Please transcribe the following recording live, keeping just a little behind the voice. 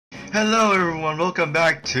Hello everyone, welcome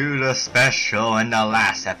back to the special. In the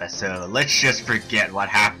last episode, let's just forget what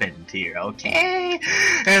happened here, okay?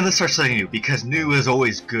 And let's start something new, because new is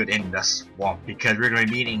always good in the swamp, because we're going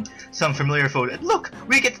to be meeting some familiar foes. And look,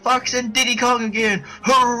 we get Fox and Diddy Kong again!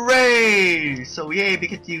 Hooray! So yay, we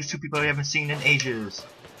get to use two people we haven't seen in ages.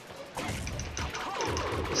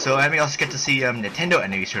 So and we also get to see Nintendo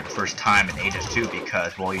enemies for the first time in ages too,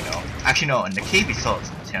 because, well, you know, actually no, in the cave we saw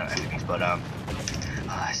some Nintendo enemies, but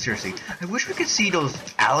seriously, I wish we could see those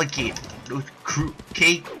alligator, those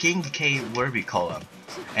King K, whatever you call them,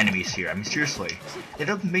 enemies here. I mean, seriously, it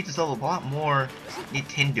would make this level a lot more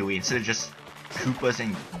Nintendo-y instead of just Koopas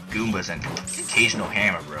and Goombas and occasional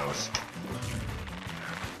Hammer Bros.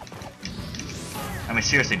 I mean,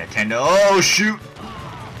 seriously, Nintendo. Oh shoot!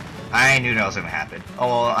 I knew that was gonna happen. Oh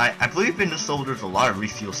well, I believe in this level there's a lot of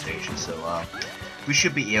refuel stations, so we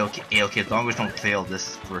should be A-okay as long as we don't fail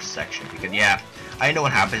this first section. Because yeah, I know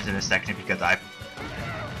what happens in this section because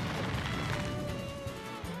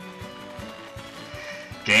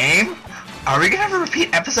Game? Are we gonna have a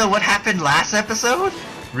repeat episode what happened last episode?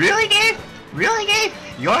 Really, Gabe? Really, Gabe?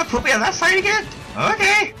 You wanna put me on that side again?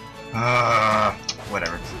 Okay.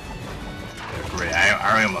 Whatever. Great. I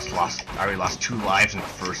already lost 2 lives in the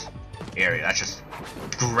first area. That's just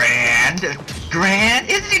grand. Grand?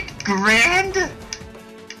 Isn't it grand?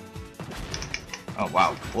 Oh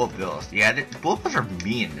wow, bullet bills. Yeah, bullet bills are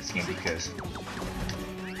mean in this game because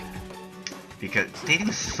they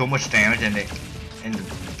do so much damage and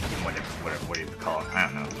what do you call it? I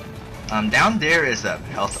don't know. Down there is a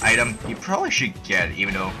health item. You probably should get it,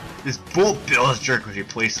 even though this bullet bills jerk was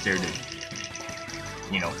placed there to,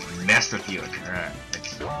 you know, mess with you.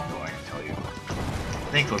 It's annoying, I tell you.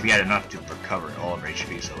 Thankfully, we had enough to recover all of our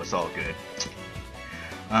HP, so it's all good.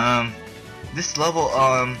 This level,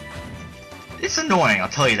 it's annoying, I'll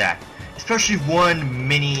tell you that. Especially one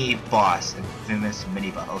mini boss, infamous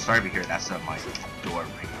mini boss. Oh, sorry to hear that's my door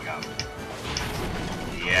ringing up.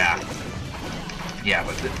 Yeah,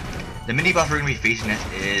 but the mini boss we're gonna be facing next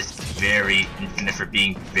is very infamous for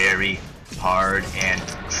being very hard and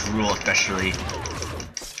cruel, especially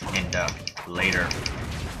in the later.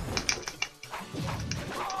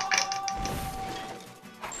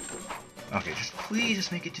 Okay, please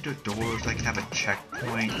just make it to the doors so I can have a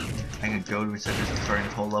checkpoint I can go to instead of just starting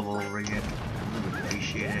the whole level over again. I really would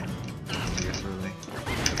appreciate it. Seriously.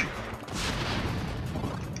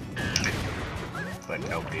 But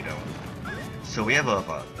nope, they don't. So we have a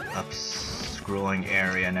up-scrolling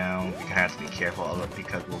area now. We kind of have to be careful of it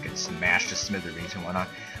because we'll get smashed to smithereens and whatnot.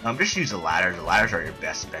 Just use the ladders. The ladders are your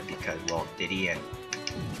best bet because, well, Diddy and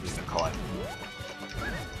what do you call it?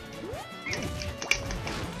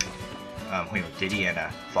 You know, Diddy and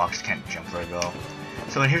Fox can't jump very well.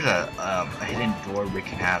 So and here's a hidden door we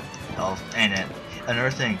can have health. And another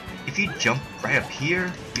thing, if you jump right up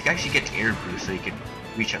here, you can actually get air boost, so you can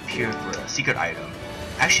reach up here for a secret item.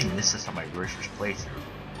 I actually missed this on my first playthrough.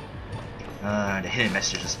 The hidden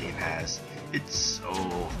message this game has. It's so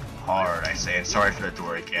hard, I say. And sorry for the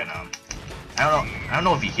door again. I don't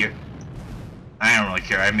know if you hear. I don't really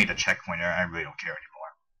care. I made a checkpoint there. I really don't care anymore.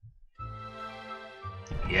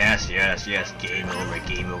 Yes. Game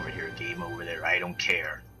over here, game over there. I don't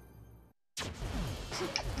care.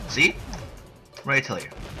 See? What did I tell you?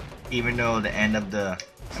 Even though the end of the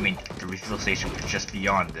refuel station was just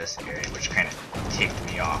beyond this area, which kind of ticked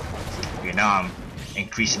me off. Okay, now I'm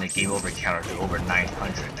increasing the game over counter to over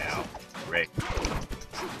 900 now. Great.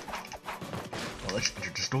 Well, let's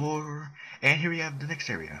enter the store, and here we have the next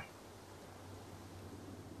area.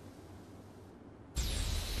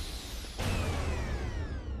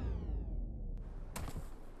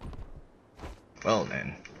 Well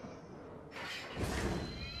then.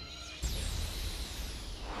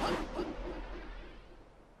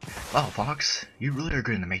 Wow, Fox, you really are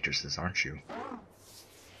good in the matrices, aren't you?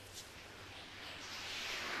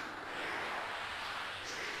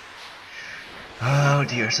 Oh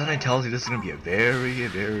dear, something tells you this is gonna be a very,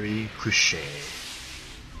 very cliche.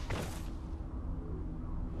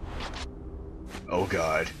 Oh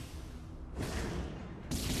god.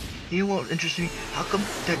 You know what interests me? How come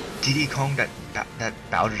that Diddy Kong that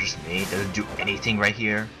Bowser just made doesn't do anything right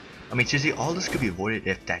here? I mean, seriously, all this could be avoided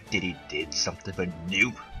if that Diddy did something, but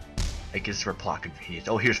nope. I guess for plot convenience.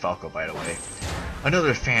 Oh, here's Falco, by the way.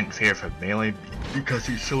 Another fan favorite from Melee because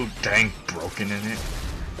he's so dang broken in it.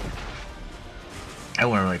 I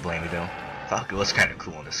wouldn't really blame you though. Falco was kind of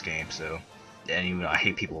cool in this game, so. And even I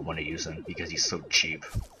hate people who want to use him because he's so cheap.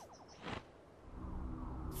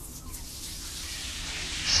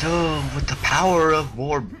 So, with the power of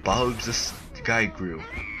more bugs, this guy grew.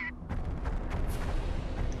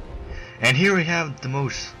 And here we have the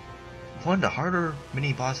most one of the harder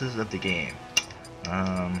mini bosses of the game.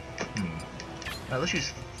 Let's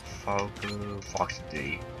use Fox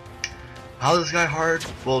D. How is this guy hard?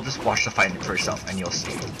 Well, just watch the fight for yourself and you'll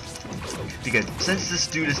see. Because since this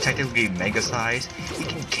dude is technically mega size, he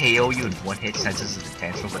can KO you in one hit since this is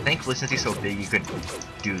intentional. But thankfully, since he's so big, you could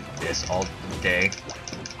do this all day.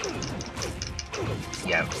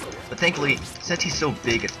 Yeah, but thankfully, since he's so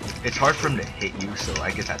big, it's hard for him to hit you. So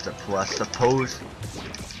I guess that's a plus. Suppose.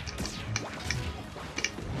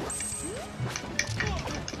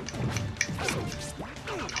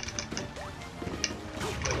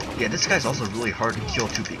 Yeah, this guy's also really hard to kill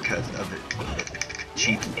too because of the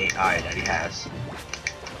cheap AI that he has.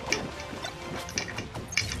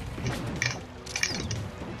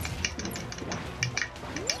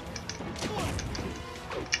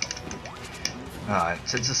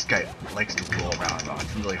 Since this guy likes to roll around,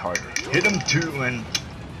 it's really hard to hit him too, and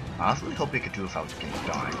I was really hoping he could do it without getting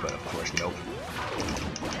dying, but of course, nope.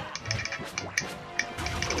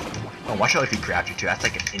 Oh, watch out if he grabs you too, that's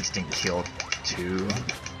like an instant kill too.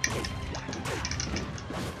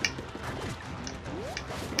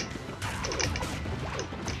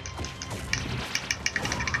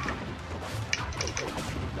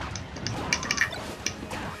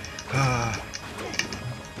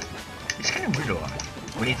 It's kind of weird though.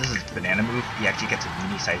 When he does his banana move, he actually gets a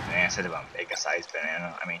mini-sized banana instead of a mega-sized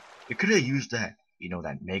banana. I mean, you could have used that, you know,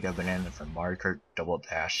 that mega banana from Mario Kart Double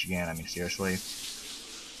Dash again. I mean, seriously.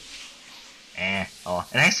 Oh,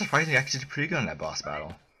 and I surprisingly actually did pretty good in that boss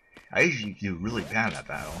battle. I usually do really bad in that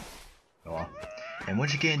battle. Oh, and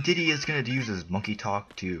once again, Diddy is gonna use his monkey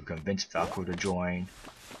talk to convince Falco to join,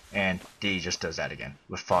 and Diddy just does that again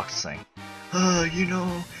with Fox saying, you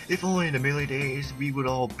know, if only in the Melee days we would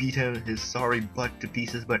all beat his sorry butt to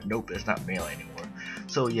pieces, but nope, it's not Melee anymore.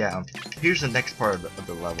 So yeah, here's the next part of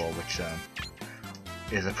the level, which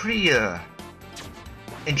is a pretty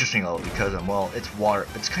interesting level because well,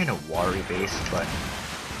 it's kind of watery based, but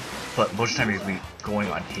most of the time you'll be going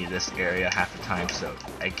on this area half the time, so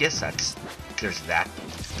I guess there's that,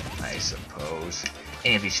 I suppose.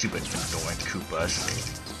 Any of these stupid annoying Koopas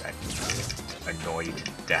that annoy you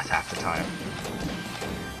to death half the time.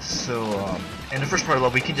 So, in the first part of the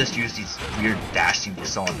level, we can just use these weird dashing you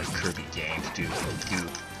saw in the Kirby games to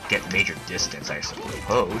get major distance, I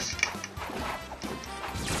suppose.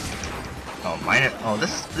 Oh,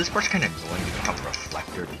 this part's kind of annoying. You don't have a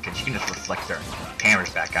reflector because you can just reflect their hammers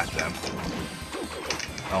back at them.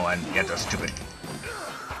 Oh, and yeah, those stupid,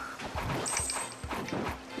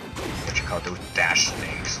 what you call those dash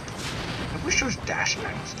things. I wish there was dash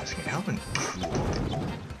panels in this game. That would have been cool.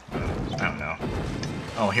 I don't know.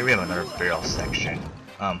 Oh, here we have another barrel section.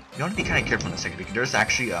 You want to be kind of careful in this section because there's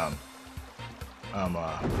actually a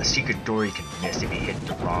secret door you can miss if you hit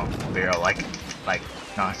the wrong barrel. Like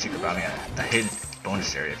not a secret, but I mean a hidden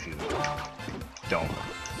bonus area if you don't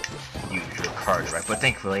use your cards right. But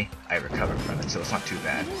thankfully, I recovered from it, so it's not too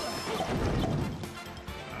bad.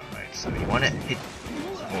 Alright, so you want to hit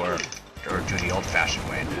or do the old-fashioned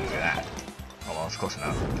way and do that. Oh well, it's close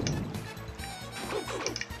enough.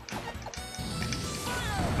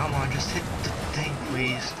 Come on, just hit the thing,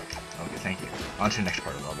 please. Okay, thank you. On to the next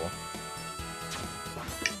part of the level.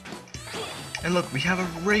 And look, we have a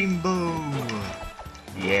rainbow!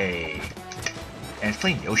 Yay! And it's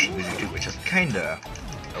playing Yoshi music too, which is kinda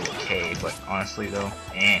okay, but honestly though,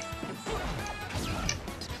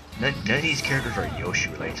 None of these characters are Yoshi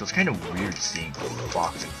related, so it's kind of weird seeing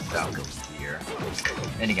Fox and Falco here.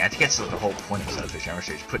 And again, I think that's the whole point of Subspace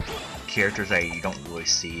Emissary, is put characters that you don't really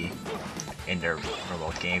see in their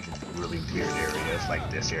remote games in really weird areas, like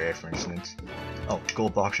this area for instance. Oh,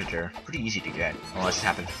 gold box right there. Pretty easy to get, unless it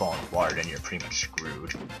happens to fall in water, then you're pretty much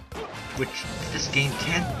screwed. Which this game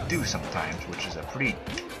can do sometimes, which is a pretty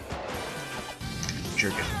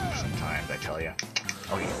jerkish move sometimes, I tell ya.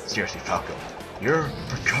 Oh yeah, seriously, Falco, your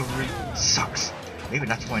recovery sucks. Maybe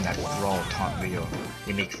that's why in that Brawl taunt video,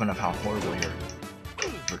 they make fun of how horrible your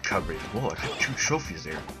recovery. Whoa, I got 2 trophies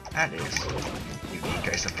there. That is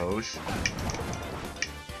unique, I suppose.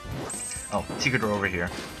 Oh, secret door over here.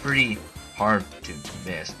 Pretty hard to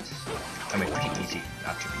miss. I mean, pretty easy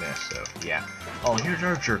not to miss, so yeah. Oh, here's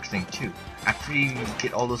our jerk thing too. After you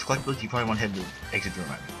get all those collectibles, you probably want to head to exit room,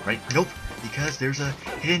 right? Nope, because there's a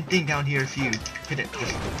hidden thing down here if you hit it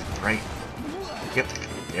just right. Yep,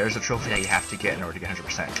 there's a trophy that you have to get in order to get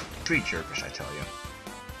 100%. Pretty jerkish, I tell you.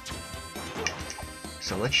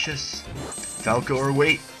 So let's just Falco or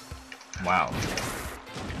wait. Wow.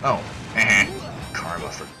 Oh, karma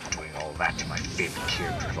for doing all that to my favorite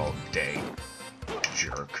characters all day.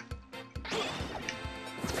 Jerk.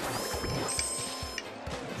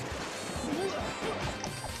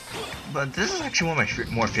 But this is actually one of my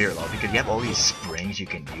more favorite levels because you have all these springs you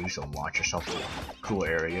can use to launch yourself to cool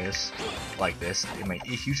areas like this.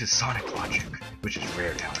 It uses Sonic logic, which is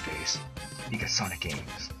rare nowadays. Because Sonic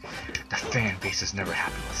games, the fan base is never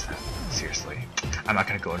happy with them. Seriously, I'm not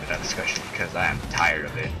gonna go into that discussion because I am tired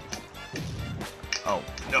of it. Oh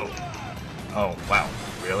no! Oh wow,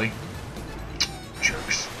 really?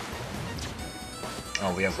 Jerks.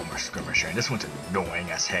 Oh, we have one more skirmisher, and this one's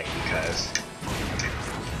annoying as heck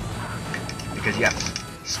because you have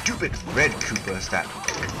stupid red Koopas that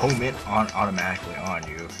home in automatically on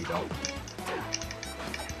you if you don't.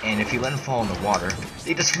 And if you let them fall in the water,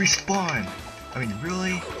 they just respawn. I mean,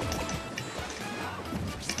 really?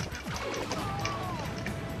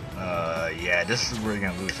 Yeah, this is where you're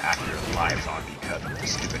gonna lose half your lives on because of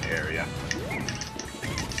this stupid area.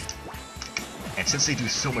 And since they do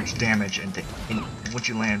so much damage and once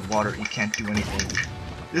you land water, you can't do anything.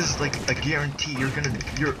 This is like a guarantee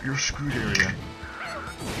you're screwed area.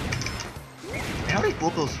 And how many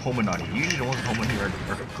Bulbos homing on you? Usually the ones homing here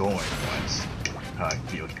are the going ones.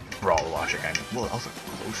 You know, brawl logic. I mean, well, also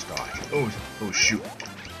close dodge. Oh shoot.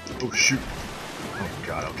 Oh shoot. Oh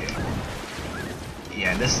god. Okay.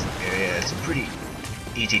 Yeah, in this area it's pretty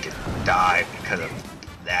easy to die because of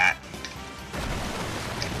that.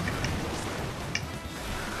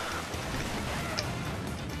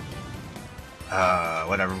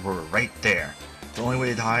 Whatever, we're right there. The only way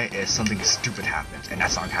to die is something stupid happens, and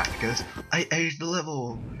that's not happening because I aged the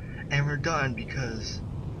level, and we're done because,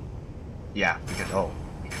 yeah, because, oh,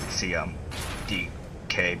 you can see,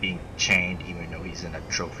 DK being chained even though he's in a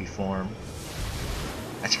trophy form.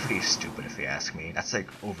 That's pretty stupid if you ask me. That's like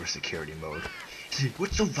over security mode. See,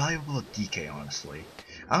 what's so valuable with DK, honestly?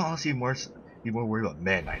 I don't honestly be more worried about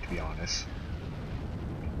Meta Knight, to be honest.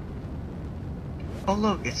 Oh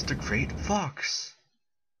look, it's the Great Fox.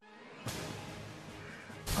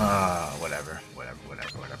 Whatever,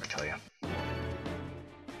 tell ya.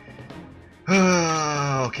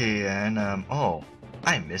 Okay, and oh,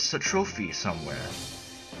 I missed a trophy somewhere.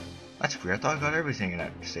 That's weird. I thought I got everything in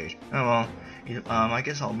that stage. Oh well, I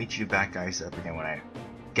guess I'll meet you back guys up again when I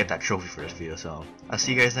get that trophy for this video. So I'll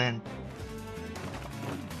see you guys then.